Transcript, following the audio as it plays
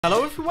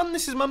Hello everyone,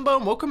 this is Mumbo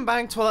and welcome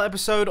back to another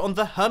episode on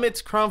the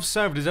Hermitcraft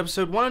server. It is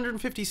episode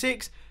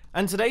 156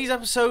 and today's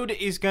episode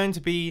is going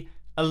to be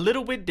a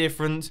little bit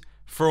different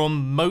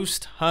from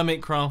most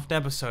Hermitcraft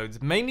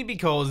episodes. Mainly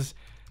because,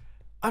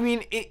 I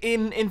mean,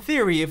 in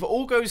theory, if it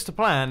all goes to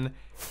plan,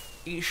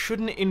 it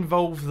shouldn't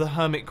involve the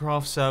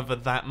Hermitcraft server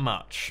that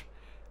much.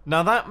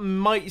 Now that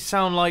might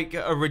sound like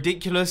a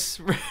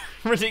ridiculous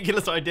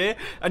idea,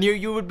 and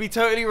you would be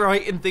totally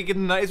right in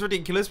thinking that is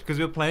ridiculous because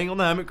we're playing on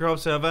the Hermitcraft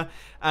server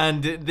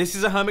and this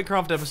is a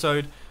Hermitcraft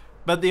episode.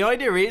 But the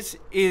idea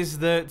is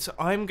that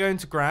I'm going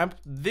to grab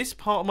this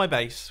part of my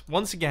base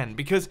once again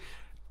because,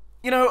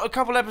 you know, a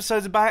couple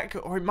episodes back,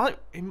 or it must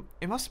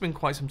have been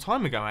quite some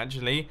time ago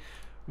actually,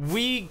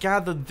 we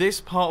gathered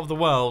this part of the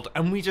world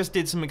and we just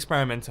did some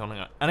experimenting on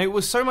it, and it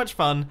was so much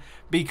fun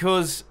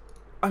because,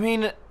 I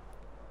mean,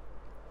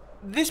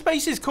 this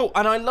base is cool,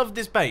 and I love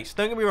this base.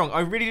 Don't get me wrong, I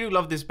really do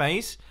love this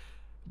base,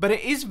 but it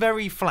is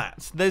very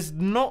flat. There's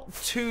not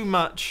too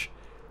much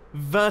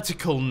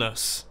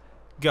verticalness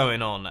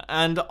going on,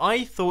 and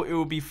I thought it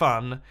would be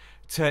fun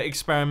to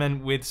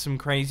experiment with some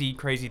crazy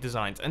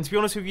designs. And to be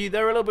honest with you,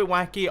 they're a little bit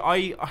wacky.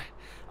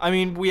 I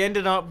mean, we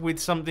ended up with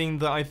something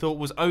that I thought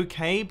was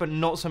okay, but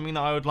not something that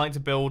I would like to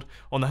build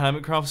on the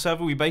Hermitcraft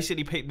server. We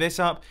basically picked this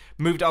up,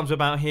 moved it up to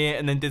about here,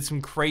 and then did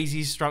some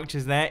crazy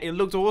structures there. It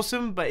looked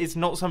awesome, but it's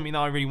not something that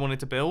I really wanted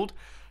to build.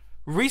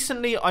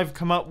 Recently, I've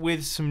come up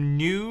with some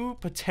new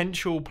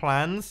potential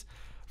plans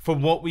for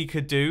what we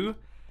could do,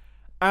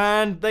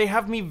 and they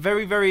have me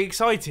very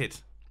excited.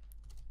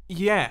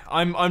 Yeah,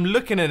 I'm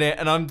looking at it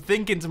and I'm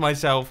thinking to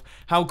myself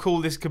how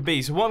cool this could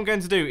be. So what I'm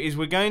going to do is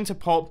we're going to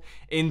pop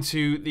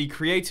into the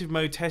creative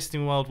mode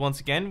testing world once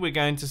again. We're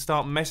going to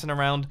start messing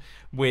around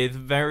with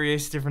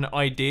various different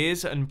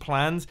ideas and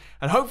plans,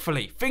 and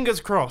hopefully, fingers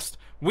crossed,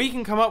 we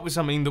can come up with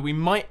something that we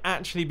might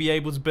actually be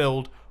able to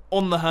build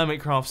on the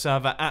Hermitcraft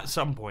server at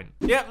some point.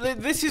 Yeah,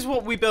 this is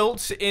what we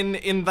built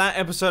in that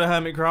episode of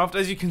Hermitcraft.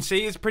 As you can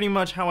see, it's pretty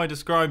much how I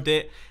described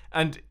it.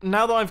 And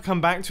now that I've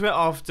come back to it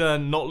after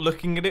not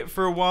looking at it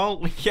for a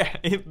while, yeah,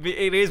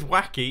 it is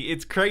wacky,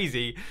 it's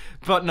crazy,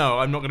 but no,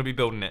 I'm not going to be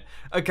building it.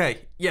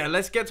 Okay, yeah,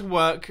 let's get to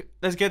work.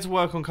 Let's get to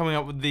work on coming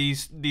up with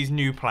these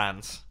new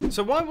plans.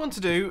 So what I want to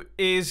do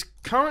is,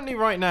 currently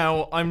right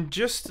now, I'm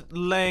just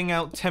laying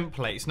out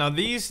templates. Now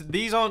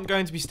these aren't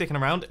going to be sticking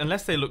around,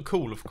 unless they look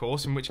cool, of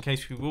course, in which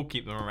case we will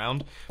keep them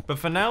around. But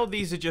for now,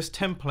 these are just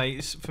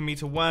templates for me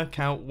to work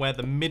out where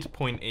the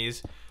midpoint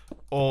is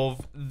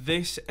of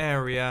this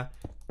area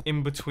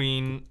in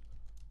between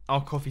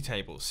our coffee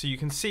tables. So you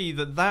can see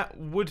that that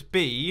would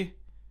be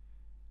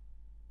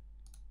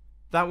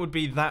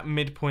that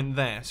midpoint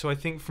there. So I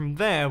think from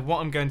there, what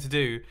I'm going to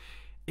do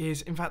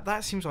is, in fact,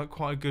 that seems like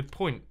quite a good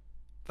point.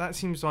 That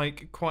seems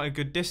like quite a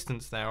good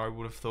distance there, I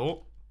would have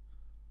thought.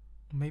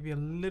 Maybe a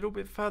little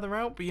bit further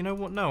out, but you know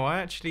what? No,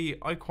 I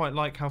quite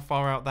like how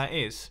far out that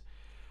is.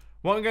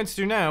 What I'm going to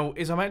do now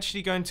is I'm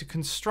actually going to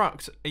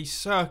construct a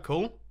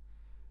circle.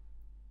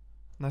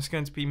 That's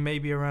going to be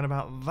maybe around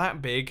about that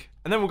big,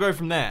 and then we'll go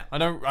from there. I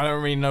don't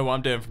really know what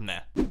I'm doing from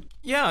there.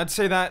 Yeah, I'd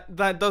say that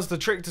does the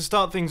trick to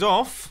start things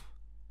off.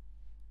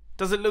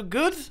 Does it look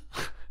good?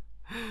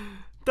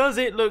 Does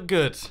it look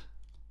good?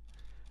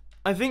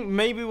 I think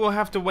maybe we'll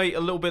have to wait a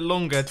little bit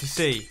longer to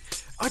see.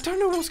 I don't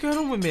know what's going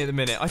on with me at the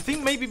minute. I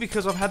think maybe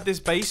because I've had this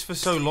base for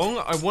so long,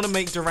 I want to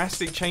make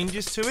drastic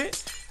changes to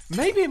it.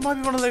 Maybe it might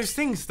be one of those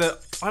things that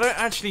I don't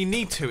actually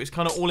need to. It's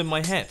kind of all in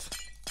my head.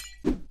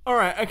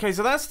 Alright, okay,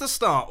 so that's the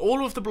start.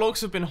 All of the blocks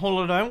have been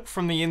hollowed out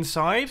from the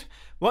inside.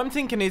 What I'm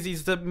thinking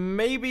is that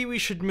maybe we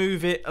should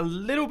move it a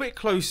little bit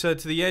closer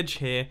to the edge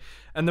here.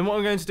 And then what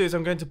I'm going to do is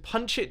I'm going to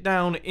punch it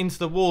down into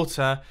the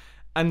water.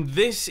 And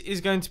this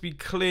is going to be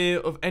clear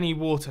of any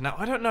water. Now,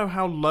 I don't know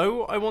how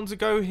low I want to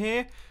go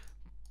here,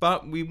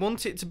 but we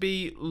want it to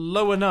be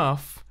low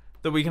enough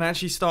that we can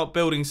actually start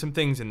building some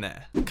things in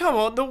there. Come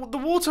on, the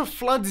water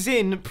floods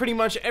in pretty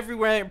much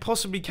everywhere it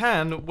possibly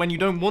can when you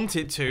don't want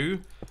it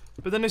to.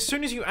 But then as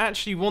soon as you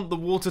actually want the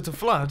water to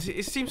flood,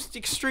 it seems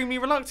extremely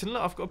reluctant.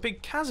 Look, I've got a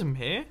big chasm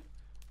here.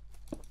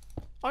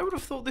 I would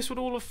have thought this would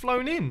all have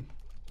flown in.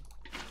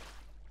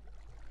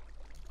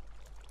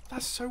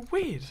 That's so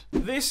weird.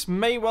 This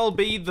may well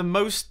be the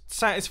most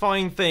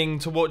satisfying thing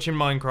to watch in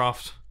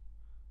Minecraft.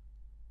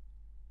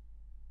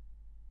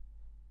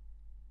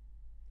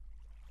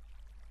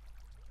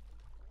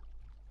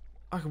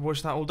 I could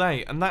watch that all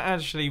day, and that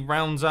actually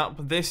rounds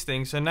up this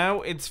thing. So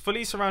now it's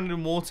fully surrounded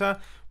in water.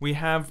 We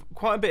have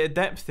quite a bit of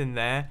depth in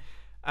there,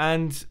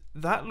 and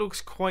that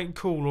looks quite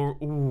cool. Or,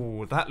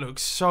 ooh, that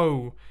looks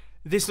so...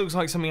 This looks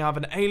like something out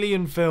of an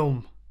alien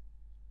film.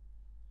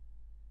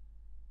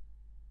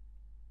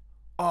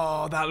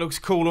 Oh, that looks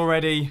cool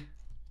already.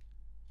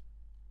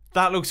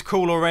 That looks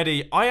cool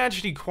already. I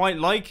actually quite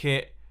like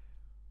it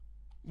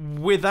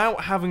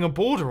without having a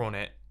border on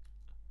it.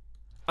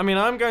 I mean,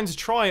 I'm going to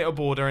try a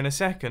border in a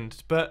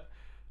second, but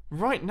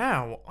right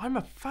now, I'm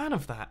a fan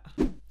of that.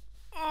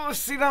 Oh,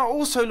 see, that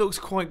also looks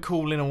quite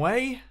cool in a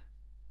way.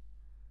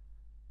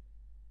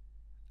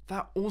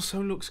 That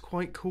also looks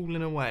quite cool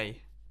in a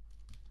way.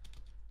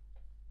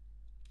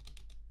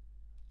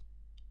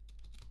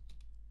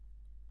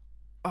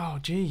 Oh,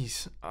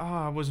 geez.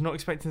 I was not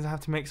expecting to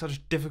have to make such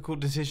a difficult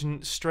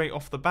decision straight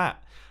off the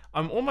bat.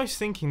 I'm almost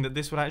thinking that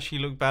this would actually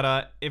look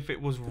better if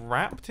it was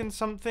wrapped in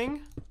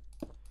something.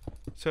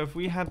 So if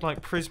we had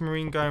like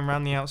prismarine going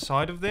around the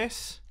outside of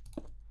this,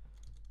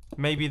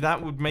 maybe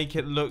that would make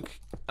it look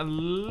a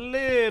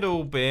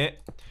little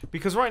bit...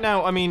 Because right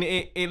now, I mean,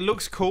 it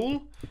looks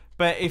cool,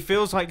 but it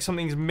feels like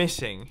something's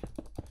missing.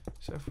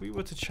 So if we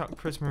were to chuck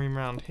prismarine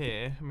around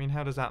here, I mean,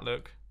 how does that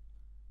look?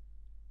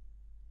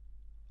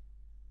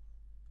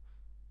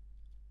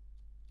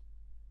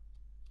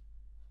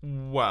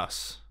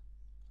 Worse.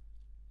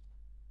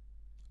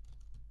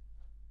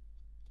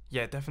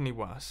 Yeah, definitely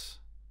worse.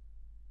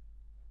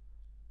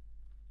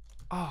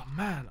 Oh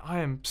man, I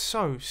am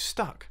so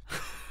stuck.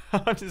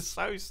 I'm just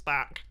so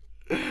stuck.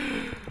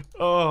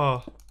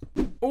 Oh.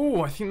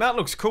 Oh, I think that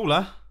looks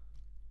cooler.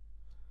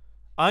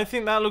 I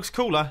think that looks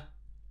cooler.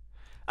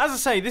 As I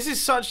say, this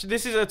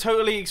is a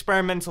totally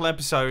experimental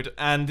episode,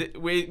 and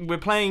we're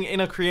playing in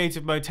a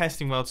creative mode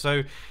testing world,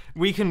 so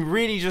we can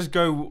really just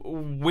go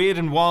weird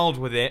and wild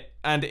with it.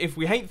 And if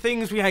we hate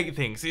things, we hate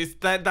things.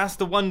 That's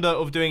the wonder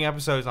of doing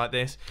episodes like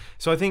this.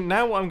 So I think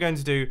now what I'm going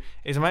to do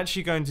is I'm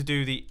actually going to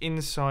do the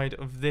inside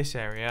of this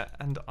area,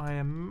 and I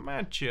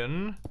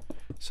imagine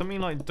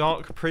something like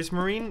dark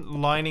prismarine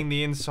lining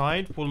the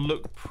inside will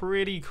look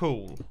pretty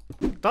cool.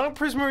 Dark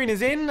prismarine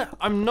is in.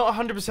 I'm not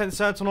 100%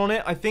 certain on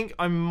it. I think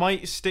I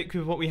might stick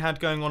with what we had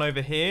going on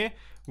over here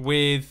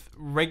with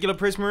regular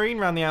prismarine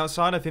around the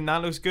outside. I think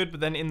that looks good,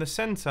 but then in the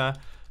center,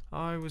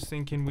 I was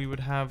thinking we would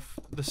have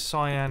the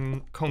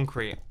cyan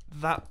concrete.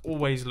 That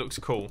always looks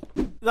cool.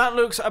 That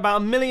looks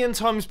about 1,000,000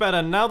 times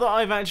better. Now that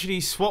I've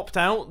actually swapped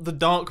out the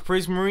dark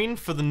prismarine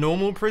for the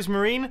normal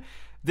prismarine,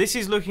 this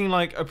is looking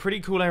like a pretty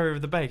cool area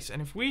of the base.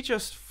 And if we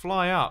just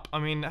fly up, I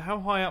mean, how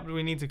high up do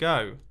we need to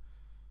go?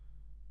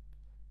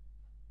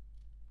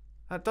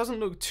 That doesn't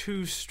look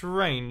too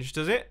strange,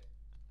 does it?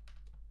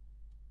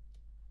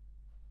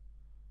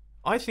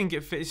 I think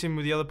it fits in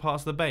with the other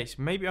parts of the base.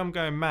 Maybe I'm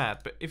going mad,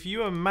 but if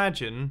you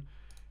imagine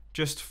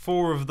just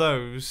 4 of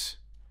those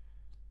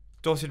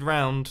dotted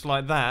round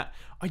like that,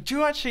 I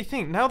do actually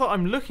think, now that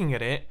I'm looking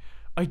at it,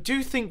 I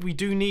do think we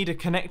do need a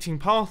connecting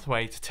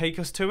pathway to take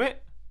us to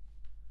it.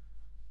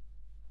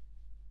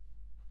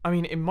 I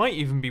mean, it might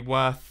even be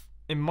worth...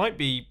 It might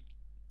be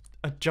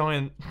a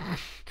giant...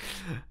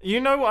 You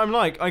know what I'm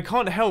like? I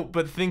can't help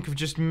but think of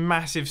just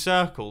massive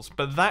circles,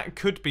 but that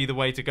could be the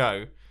way to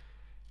go.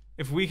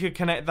 If we could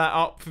connect that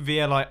up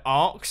via, like,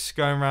 arcs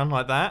going around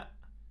like that.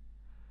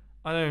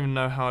 I don't even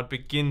know how I'd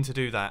begin to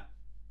do that.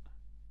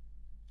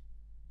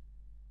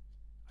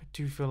 I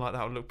do feel like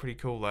that would look pretty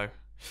cool, though.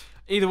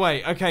 Either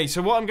way, okay,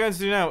 so what I'm going to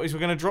do now is we're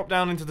going to drop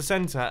down into the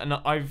center, and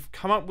I've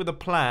come up with a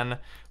plan,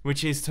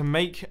 which is to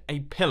make a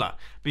pillar.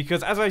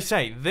 Because, as I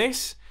say,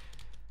 this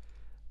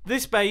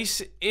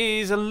base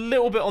is a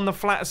little bit on the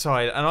flat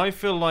side, and I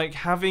feel like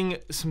having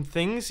some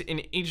things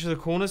in each of the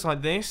corners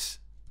like this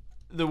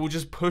that will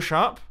just push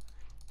up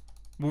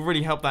will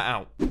really help that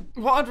out.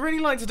 What I'd really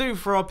like to do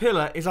for our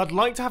pillar is I'd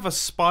like to have a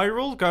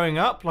spiral going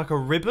up, like a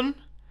ribbon,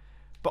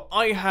 but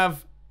I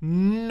have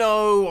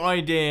no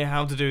idea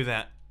how to do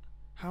that.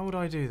 How would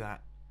I do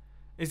that?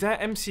 Is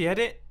that MC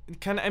Edit?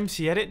 Can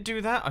MC Edit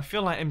do that? I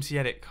feel like MC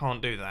Edit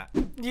can't do that.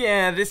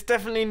 Yeah, this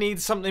definitely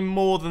needs something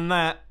more than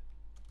that.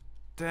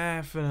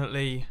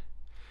 Definitely.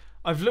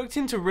 I've looked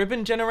into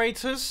ribbon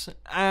generators,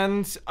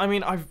 and I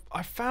mean,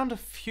 I've found a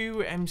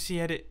few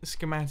MC Edit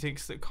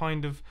schematics that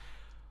kind of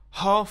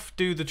half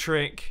do the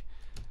trick,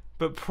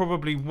 but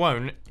probably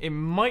won't. It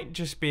might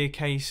just be a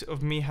case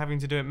of me having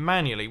to do it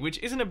manually, which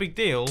isn't a big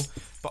deal,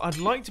 but I'd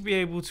like to be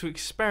able to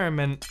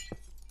experiment.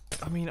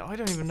 I mean, I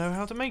don't even know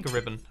how to make a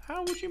ribbon.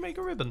 How would you make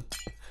a ribbon?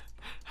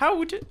 How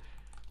would you...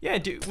 Yeah,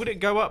 would it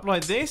go up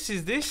like this?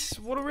 Is this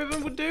what a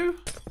ribbon would do?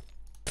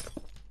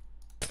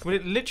 Would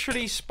it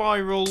literally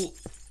spiral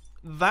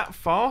that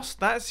fast?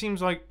 That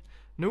seems like...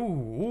 No,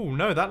 ooh,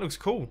 no, that looks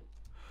cool.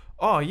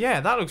 Oh,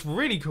 yeah, that looks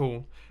really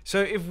cool. So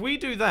if we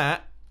do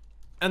that,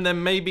 and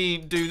then maybe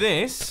do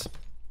this,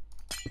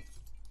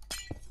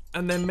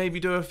 and then maybe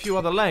do a few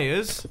other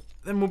layers,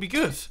 then we'll be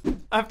good.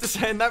 I have to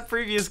say, in that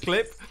previous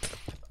clip,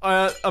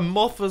 a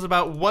moth was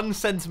about 1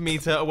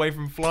 centimeter away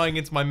from flying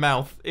into my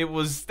mouth. It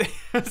was...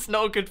 It's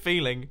not a good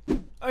feeling.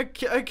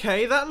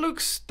 Okay, that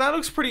looks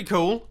pretty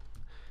cool.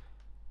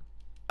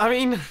 I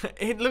mean,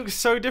 it looks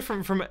so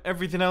different from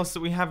everything else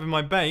that we have in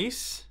my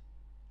base.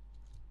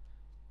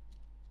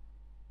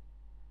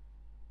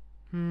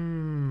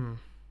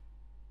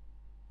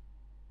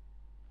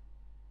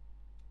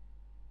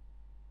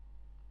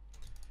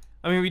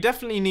 I mean, we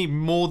definitely need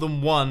more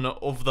than one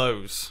of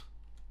those.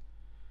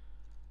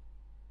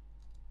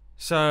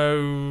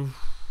 So...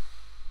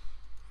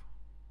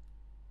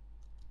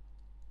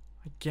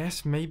 I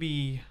guess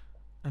maybe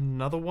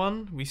another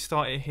one. We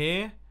start it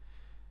here,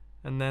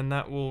 and then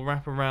that will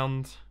wrap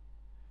around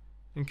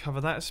and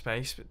cover that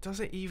space. But does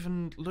it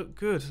even look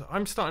good?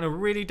 I'm starting to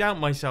really doubt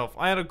myself.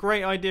 I had a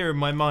great idea in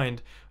my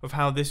mind of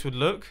how this would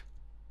look,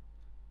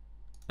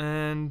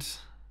 and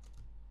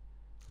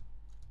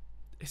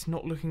it's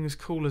not looking as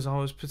cool as I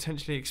was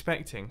potentially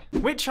expecting.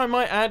 Which I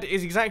might add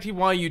is exactly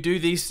why you do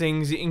these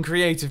things in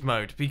creative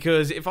mode,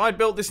 because if I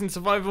built this in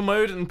survival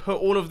mode and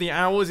put all of the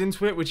hours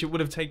into it, which it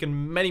would have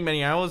taken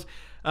many hours,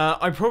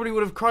 I probably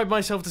would have cried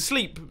myself to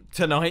sleep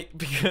tonight,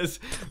 because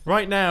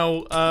right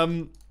now,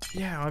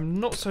 yeah, I'm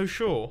not so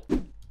sure.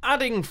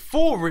 Adding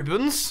 4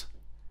 ribbons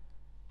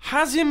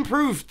has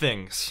improved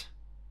things.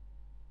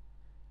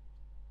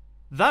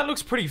 That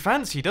looks pretty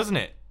fancy, doesn't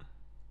it?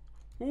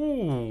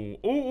 Ooh,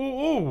 ooh, ooh,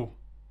 ooh.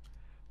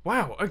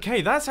 Wow,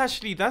 okay, that's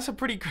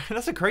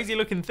a crazy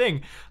looking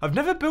thing. I've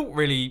never built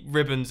really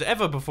ribbons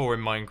ever before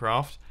in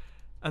Minecraft.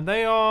 And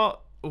they are,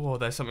 oh,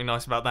 there's something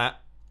nice about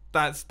that.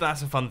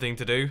 That's a fun thing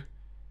to do.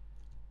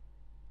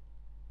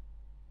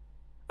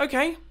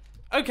 Okay,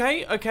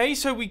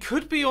 so we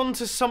could be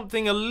onto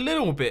something a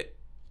little bit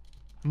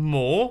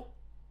more.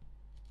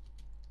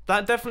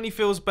 That definitely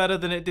feels better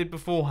than it did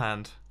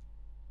beforehand.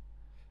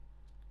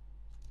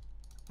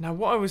 Now,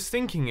 what I was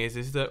thinking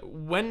is that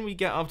when we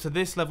get up to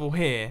this level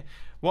here,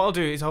 what I'll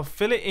do is I'll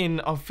fill in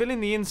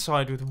the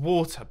inside with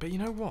water. But you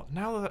know what?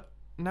 Now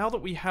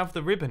that we have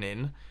the ribbon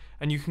in,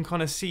 and you can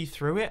kind of see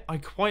through it, I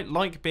quite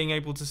like being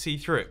able to see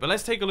through it. But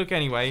let's take a look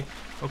anyway.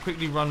 I'll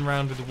quickly run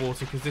around with the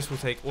water, because this will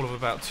take all of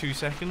about 2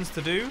 seconds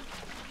to do.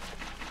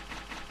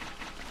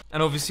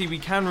 And obviously we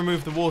can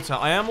remove the water.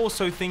 I am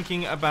also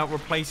thinking about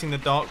replacing the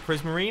dark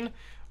prismarine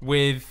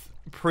with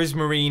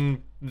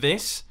prismarine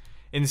this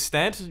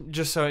instead,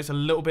 just so it's a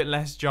little bit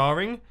less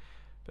jarring.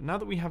 But now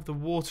that we have the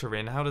water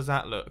in, how does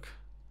that look?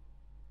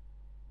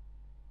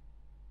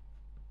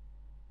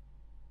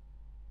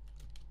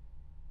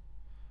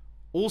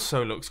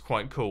 Also looks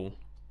quite cool.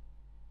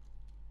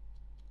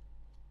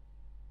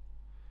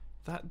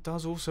 That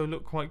does also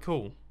look quite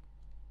cool.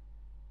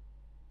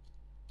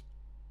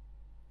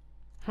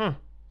 Huh.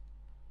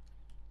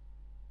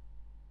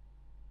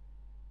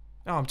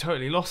 Oh, I'm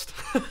totally lost.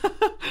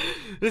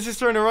 This is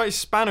throwing a right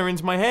spanner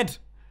into my head.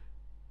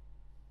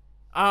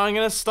 I'm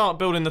going to start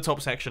building the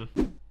top section.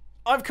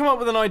 I've come up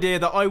with an idea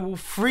that I will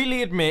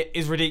freely admit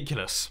is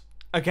ridiculous.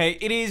 Okay,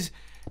 it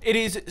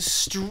is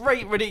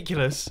straight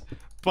ridiculous.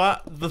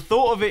 But the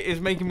thought of it is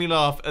making me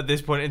laugh at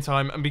this point in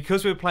time, and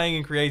because we're playing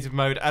in creative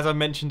mode, as I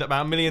mentioned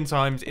about 1,000,000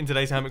 times in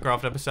today's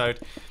Hermitcraft episode,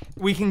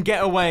 we can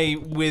get away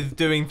with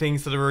doing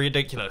things that are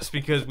ridiculous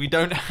because we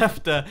don't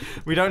have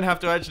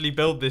to actually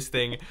build this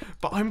thing.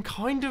 But I'm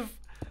kind of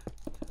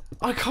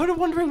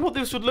wondering what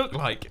this would look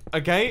like.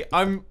 Okay,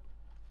 I'm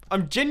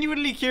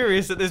genuinely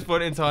curious at this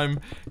point in time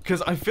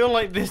because I feel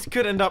like this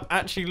could end up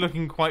actually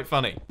looking quite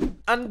funny.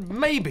 And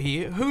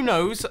maybe, who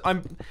knows,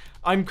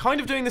 I'm kind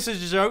of doing this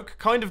as a joke,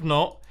 kind of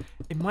not.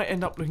 It might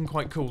end up looking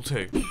quite cool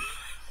too.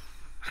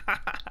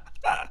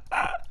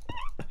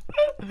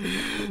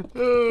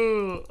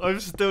 Oh, I'm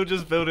still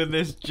just building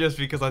this just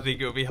because I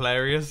think it would be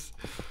hilarious.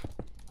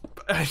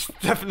 It's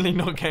definitely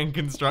not getting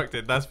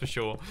constructed, that's for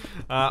sure.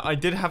 I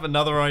did have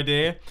another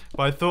idea,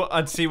 but I thought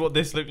I'd see what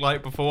this looked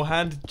like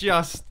beforehand,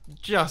 just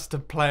to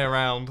play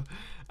around.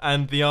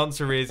 And the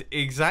answer is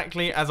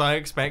exactly as I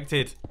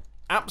expected.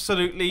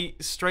 Absolutely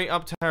straight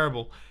up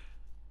terrible.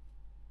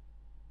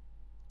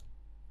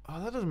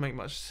 Oh, that doesn't make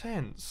much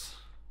sense.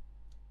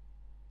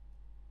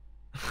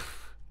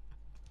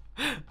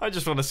 I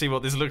just want to see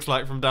what this looks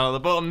like from down at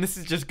the bottom. This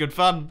is just good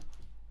fun.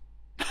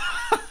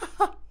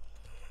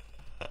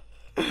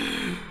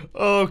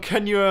 Oh,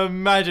 can you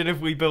imagine if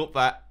we built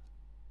that?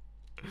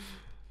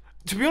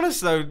 To be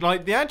honest though,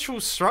 like the actual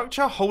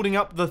structure holding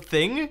up the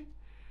thing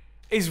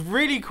is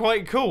really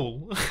quite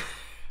cool.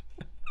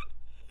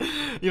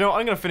 You know,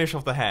 I'm gonna finish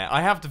off the hair.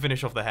 I have to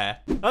finish off the hair.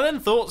 I then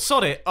thought,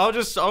 sod it,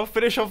 I'll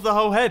finish off the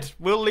whole head.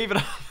 We'll leave it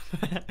up.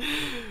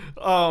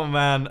 Oh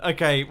man.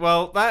 Okay,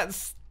 well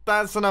that's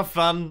enough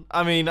fun.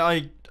 I mean,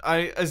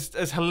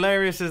 as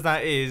hilarious as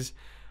that is,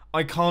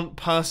 I can't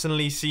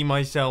personally see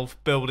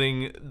myself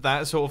building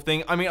that sort of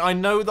thing. I mean, I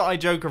know that I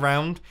joke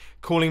around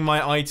calling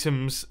my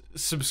items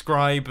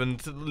subscribe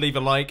and leave a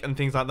like and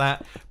things like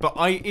that, but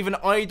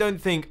I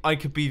don't think I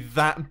could be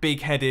that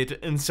big-headed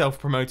and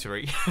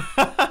self-promotory.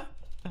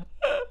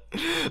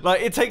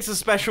 Like, it takes a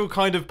special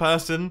kind of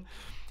person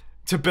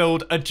to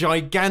build a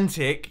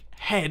gigantic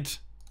head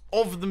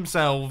of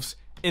themselves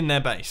in their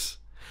base.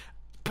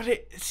 But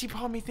see,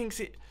 part of me thinks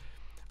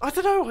I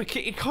don't know,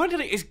 it kind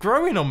of is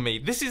growing on me.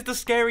 This is the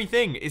scary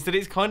thing, is that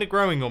it's kind of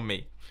growing on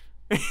me.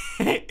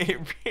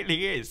 It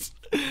really is.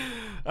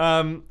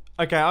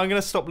 Okay, I'm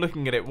going to stop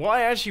looking at it. What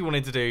I actually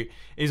wanted to do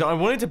is I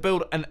wanted to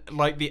build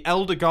like the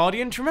Elder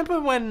Guardian. Do you remember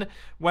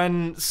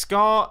when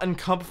Scar and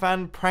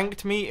Cubfan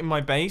pranked me in my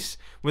base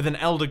with an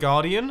Elder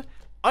Guardian?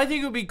 I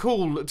think it would be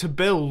cool to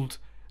build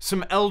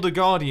some Elder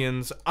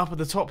Guardians up at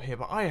the top here,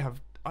 but I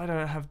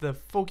don't have the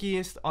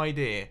foggiest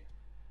idea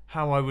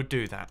how I would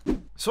do that.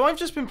 So I've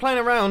just been playing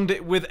around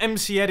with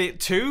MC Edit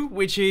 2,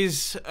 which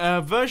is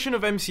a version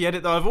of MC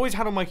Edit that I've always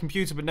had on my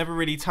computer but never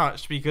really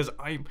touched because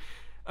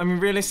I mean,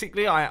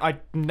 realistically, I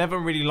never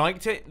really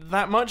liked it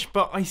that much,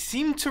 but I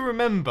seem to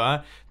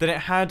remember that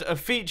it had a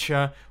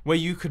feature where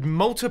you could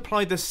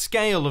multiply the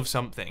scale of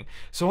something.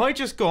 So I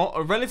just got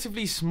a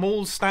relatively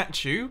small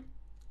statue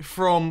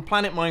from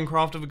Planet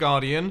Minecraft of a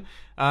Guardian,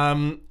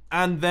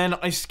 and then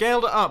I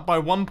scaled it up by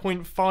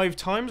 1.5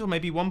 times, or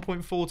maybe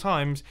 1.4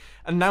 times,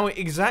 and now it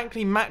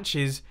exactly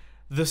matches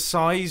the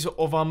size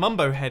of our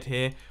Mumbo head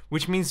here,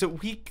 which means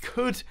that we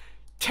could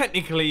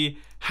technically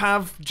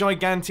have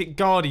gigantic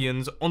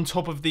guardians on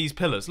top of these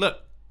pillars.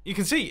 Look, you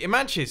can see, it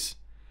matches.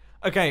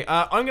 Okay,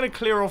 I'm going to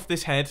clear off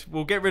this head.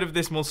 We'll get rid of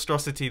this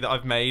monstrosity that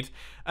I've made,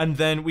 and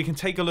then we can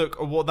take a look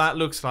at what that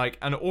looks like,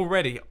 and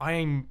already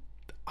I'm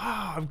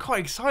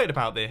quite excited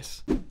about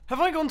this. Have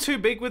I gone too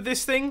big with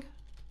this thing?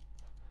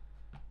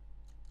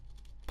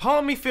 Part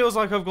of me feels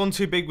like I've gone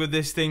too big with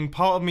this thing.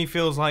 Part of me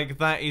feels like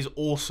that is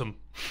awesome.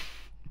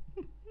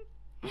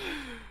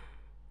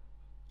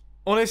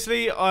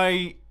 Honestly,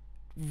 I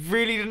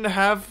really didn't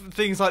have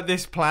things like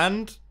this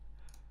planned.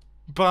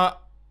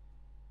 But,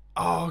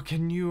 oh,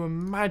 can you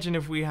imagine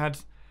if we had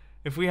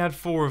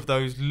 4 of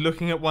those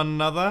looking at one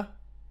another?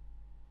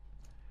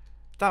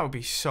 That would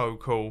be so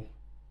cool.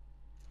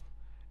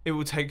 It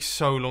will take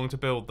so long to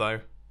build,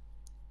 though.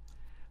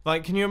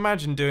 Like, can you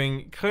imagine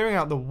clearing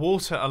out the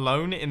water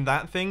alone in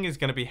that thing is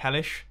going to be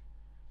hellish?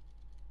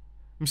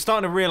 I'm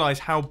starting to realise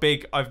how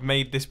big I've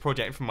made this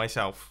project for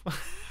myself.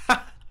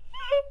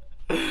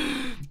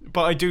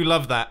 But I do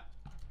love that.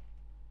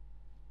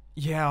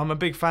 Yeah, I'm a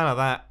big fan of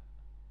that.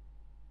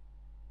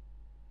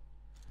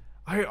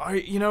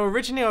 You know,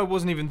 originally I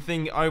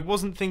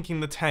wasn't thinking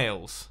the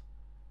tails.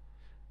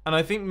 And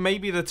I think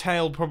maybe the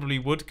tail probably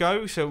would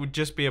go, so it would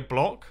just be a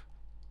block.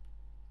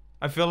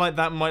 I feel like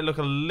that might look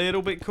a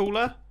little bit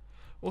cooler.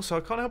 Also,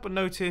 I can't help but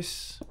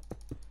notice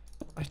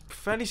I'm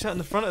fairly certain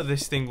the front of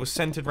this thing was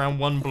centered around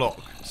one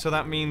block. So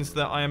that means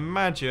that I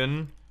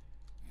imagine,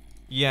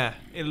 yeah,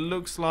 it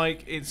looks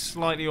like it's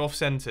slightly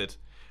off-centered.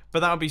 But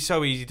that would be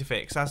so easy to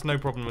fix. That's no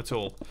problem at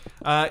all.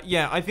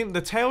 Yeah, I think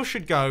the tail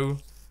should go,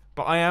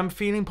 but I am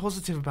feeling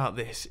positive about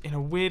this in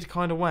a weird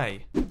kind of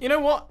way. You know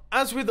what?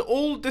 As with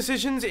all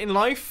decisions in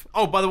life...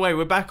 Oh, by the way,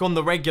 we're back on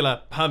the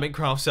regular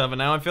Hermitcraft server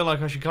now. I feel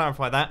like I should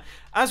clarify that.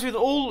 As with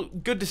all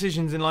good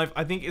decisions in life,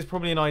 I think it's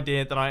probably an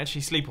idea that I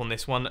actually sleep on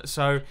this one.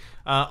 So,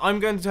 I'm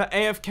going to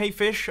AFK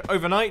fish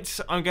overnight.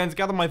 I'm going to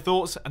gather my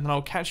thoughts, and then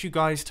I'll catch you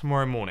guys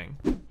tomorrow morning.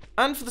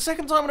 And for the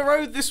second time in a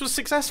row, this was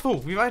successful.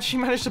 We've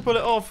actually managed to pull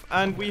it off,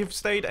 and we have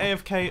stayed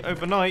AFK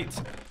overnight.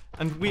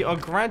 And we are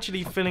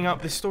gradually filling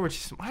up this storage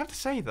system. I have to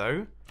say,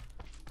 though,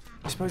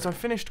 I suppose I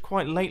finished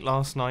quite late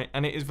last night,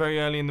 and it is very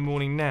early in the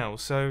morning now,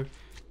 so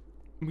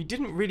we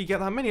didn't really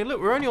get that many.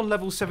 Look, we're only on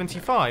level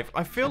 75.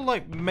 I feel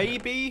like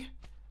maybe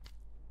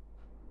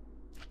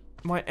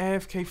my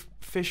AFK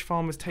fish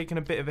farm has taken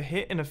a bit of a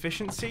hit in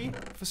efficiency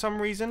for some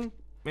reason.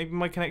 Maybe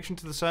my connection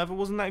to the server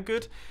wasn't that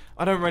good.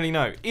 I don't really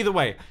know. Either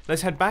way,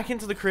 let's head back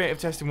into the creative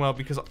testing world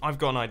because I've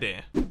got an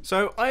idea.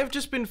 So I have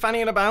just been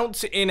fanning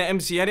about in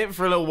MC Edit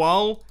for a little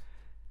while.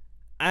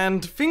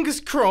 And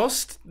fingers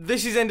crossed,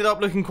 this has ended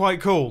up looking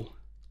quite cool.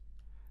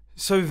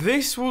 So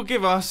this will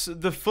give us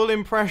the full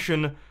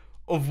impression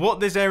of what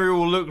this area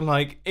will look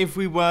like if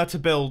we were to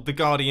build the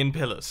Guardian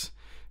pillars.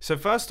 So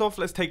first off,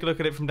 let's take a look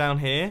at it from down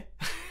here.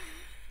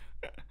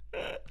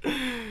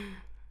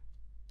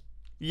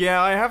 Yeah,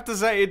 I have to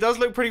say, it does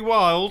look pretty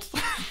wild.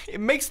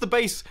 It makes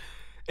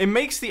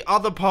the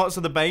other parts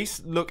of the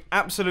base look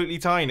absolutely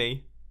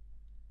tiny.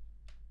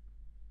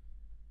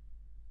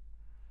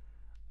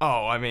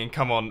 Oh, I mean,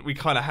 come on, we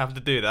kind of have to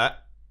do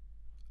that.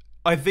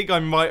 I think I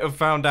might have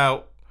found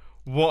out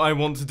what I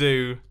want to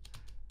do.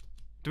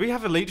 Do we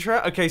have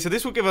Elytra? Okay, so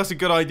this will give us a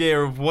good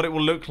idea of what it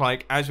will look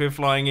like as we're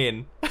flying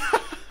in.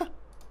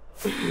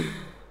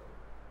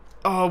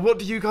 Oh, what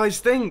do you guys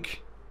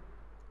think?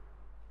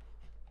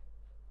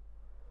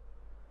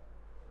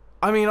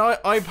 I mean,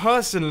 I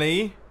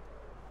personally...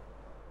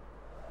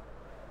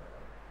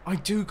 I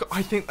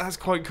think that's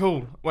quite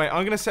cool. Wait,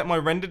 I'm going to set my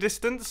render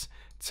distance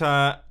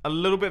to a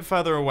little bit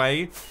further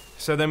away,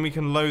 so then we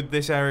can load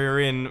this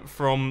area in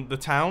from the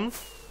town,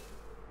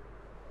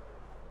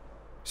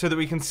 so that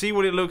we can see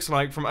what it looks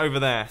like from over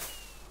there.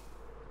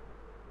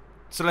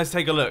 So let's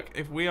take a look.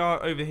 If we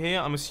are over here,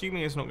 I'm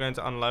assuming it's not going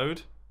to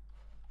unload.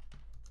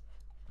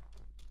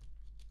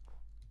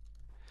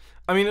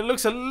 I mean, it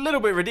looks a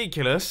little bit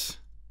ridiculous.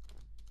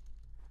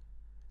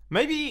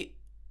 Maybe...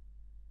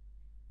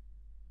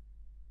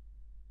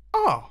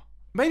 Oh,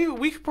 maybe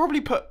we could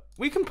probably put...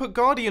 We can put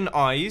Guardian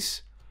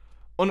eyes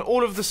on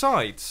all of the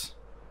sides.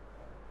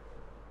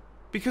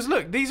 Because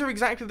look, these are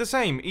exactly the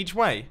same each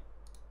way.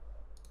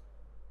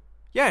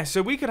 Yeah,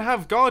 so we could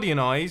have Guardian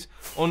eyes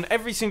on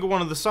every single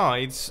one of the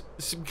sides,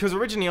 because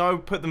originally I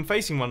would put them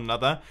facing one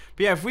another.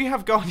 But yeah, if we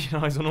have Guardian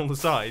eyes on all the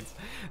sides,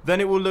 then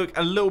it will look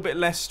a little bit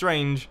less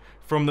strange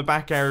from the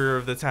back area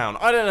of the town.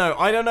 I don't know.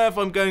 I don't know if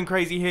I'm going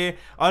crazy here.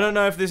 I don't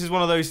know if this is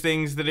one of those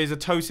things that is a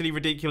totally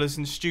ridiculous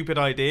and stupid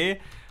idea.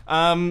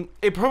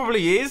 It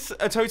probably is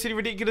a totally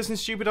ridiculous and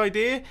stupid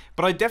idea,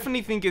 but I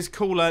definitely think it's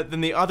cooler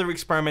than the other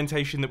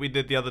experimentation that we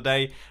did the other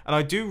day, and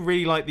I do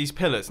really like these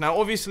pillars. Now,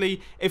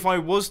 obviously, if I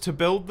was to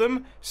build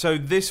them, so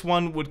this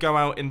one would go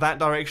out in that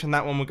direction,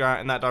 that one would go out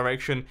in that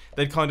direction,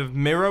 they'd kind of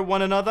mirror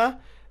one another.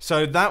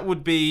 So that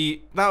would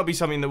be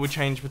something that would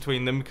change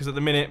between them, because at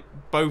the minute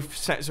both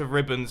sets of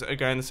ribbons are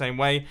going the same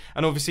way,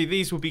 and obviously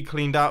these would be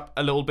cleaned up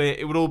a little bit.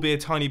 It would all be a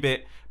tiny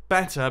bit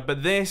better,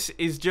 but this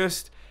is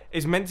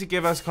meant to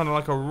give us kind of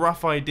like a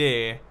rough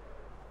idea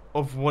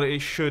of what it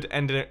should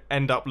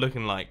end up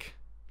looking like.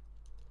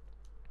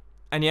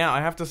 And yeah,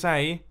 I have to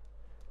say,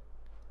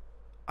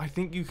 I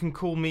think you can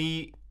call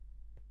me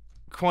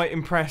quite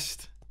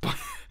impressed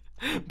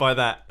by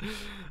that.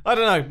 I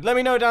don't know. Let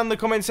me know down in the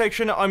comment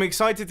section. I'm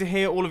excited to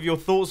hear all of your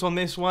thoughts on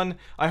this one.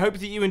 I hope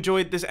that you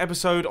enjoyed this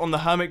episode on the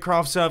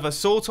Hermitcraft server,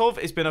 sort of.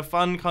 It's been a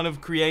fun, kind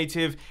of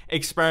creative,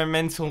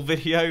 experimental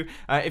video.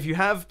 If you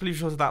have, please be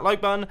sure to hit that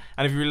like button.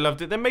 And if you really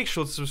loved it, then make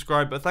sure to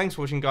subscribe. But thanks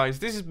for watching, guys.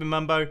 This has been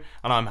Mumbo,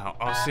 and I'm out.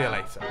 I'll see you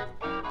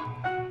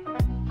later.